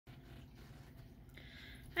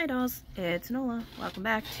Hi dolls, it's Nola. Welcome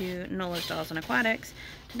back to Nola's Dolls and Aquatics.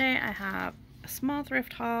 Today I have a small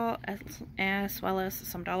thrift haul as well as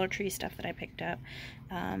some Dollar Tree stuff that I picked up.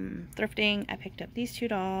 Thrifting, I picked up these two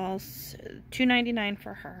dolls, $2.99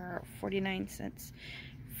 for her, 49 cents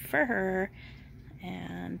for her,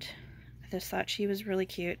 and I just thought she was really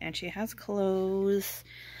cute and she has clothes.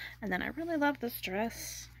 And then I really love this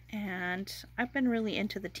dress, and I've been really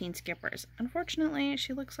into the teen skippers. Unfortunately,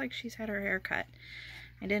 she looks like she's had her hair cut.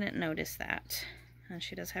 I didn't notice that. And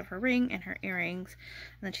she does have her ring and her earrings,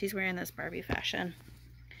 and then she's wearing this Barbie fashion,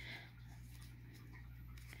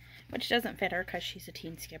 which doesn't fit her because she's a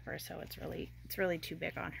teen skipper, so it's really too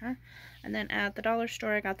big on her. And then at the dollar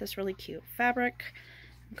store, I got this really cute fabric.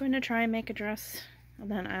 I'm going to try and make a dress.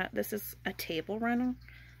 And then this is a table runner,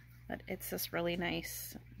 but it's this really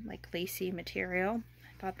nice, like, lacy material.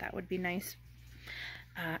 I thought that would be nice.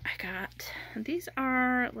 I got, these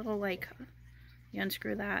are little, like, you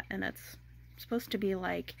unscrew that and it's supposed to be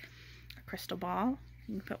like a crystal ball.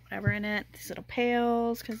 You can put whatever in it. These little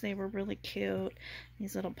pails because they were really cute.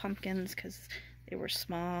 These little pumpkins because they were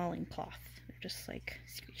small and cloth. They're just like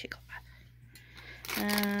squishy cloth.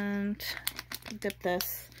 And dip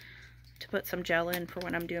this to put some gel in for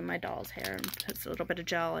when I'm doing my doll's hair. And put a little bit of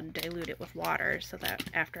gel and dilute it with water so that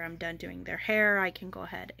after I'm done doing their hair, I can go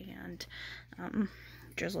ahead and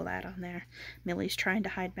drizzle that on there. Millie's trying to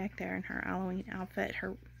hide back there in her Halloween outfit,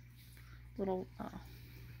 her little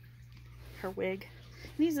her wig.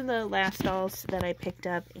 These are the last dolls that I picked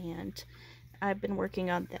up, and I've been working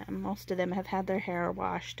on them. Most of them have had their hair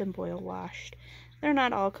washed and boil washed. They're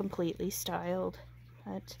not all completely styled,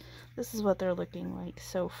 but this is what they're looking like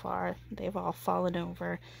so far. They've all fallen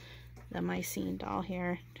over. The Mycene doll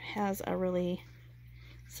here has a really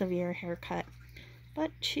severe haircut,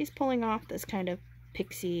 but she's pulling off this kind of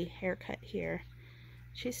pixie haircut here.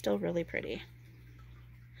 She's still really pretty.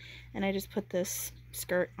 And I just put this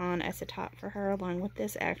skirt on as a top for her, along with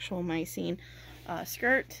this actual Mycene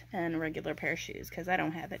skirt and a regular pair of shoes, because I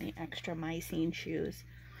don't have any extra Mycene shoes.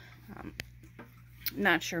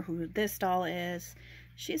 Not sure who this doll is.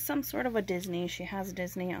 She's some sort of a Disney. She has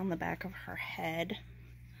Disney on the back of her head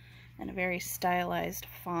and a very stylized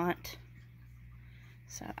font.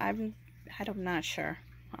 So I'm not sure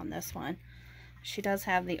on this one. She does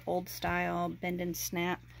have the old style bend and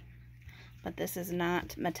snap, but this is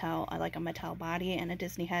not Mattel. I like a Mattel body and a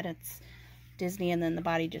Disney head. It's Disney, and then the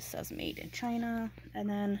body just says made in China. And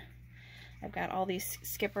then I've got all these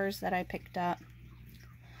skippers that I picked up.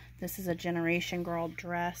 This is a Generation Girl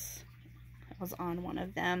dress. It was on one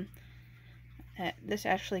of them. This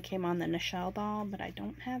actually came on the Nichelle doll, but I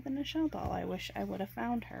don't have the Nichelle doll. I wish I would have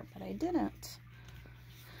found her, but I didn't.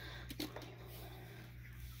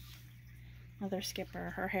 Another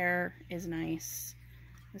skipper. Her hair is nice.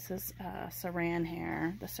 This is saran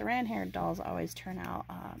hair. The saran hair dolls always turn out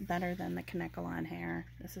better than the Kanekalon hair.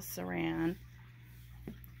 This is saran.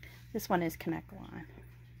 This one is Kanekalon.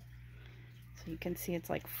 So you can see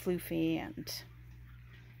it's like floofy and it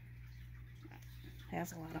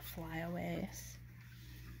has a lot of flyaways.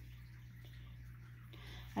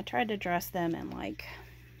 I tried to dress them in, like,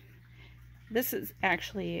 this is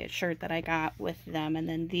actually a shirt that I got with them, and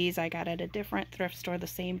then these I got at a different thrift store the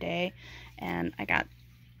same day, and I got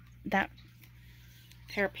that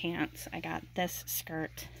pair of pants. I got this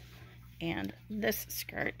skirt and this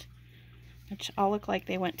skirt, which all look like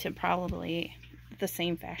they went to probably the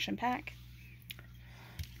same fashion pack.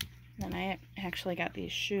 Then I actually got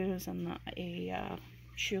these shoes in a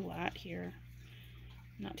shoe lot here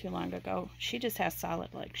not too long ago. She just has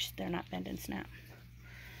solid legs. They're not bend and snap.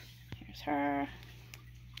 Here's her.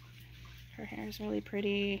 Her hair is really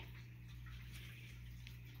pretty.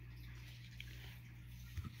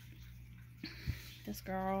 This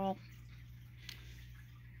girl,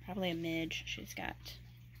 probably a midge. She's got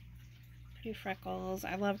pretty freckles.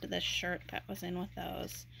 I loved this shirt that was in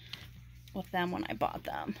with them when I bought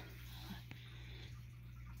them.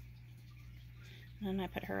 And then I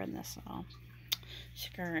put her in this little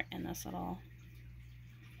skirt and this little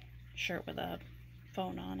shirt with a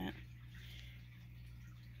phone on it.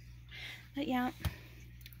 But yeah,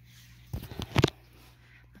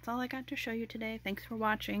 that's all I got to show you today. Thanks for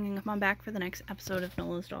watching, and come on back for the next episode of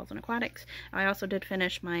Nola's Dolls and Aquatics. I also did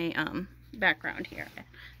finish my background here. I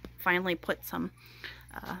finally put some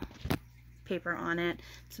paper on it.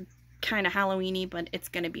 It's kind of Halloween-y, but it's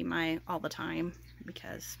going to be my all the time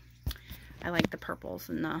because I like the purples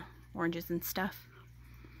and the oranges and stuff.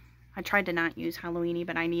 I tried to not use Halloween-y,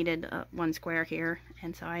 but I needed one square here,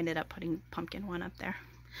 and so I ended up putting pumpkin one up there.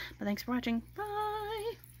 But thanks for watching. Bye!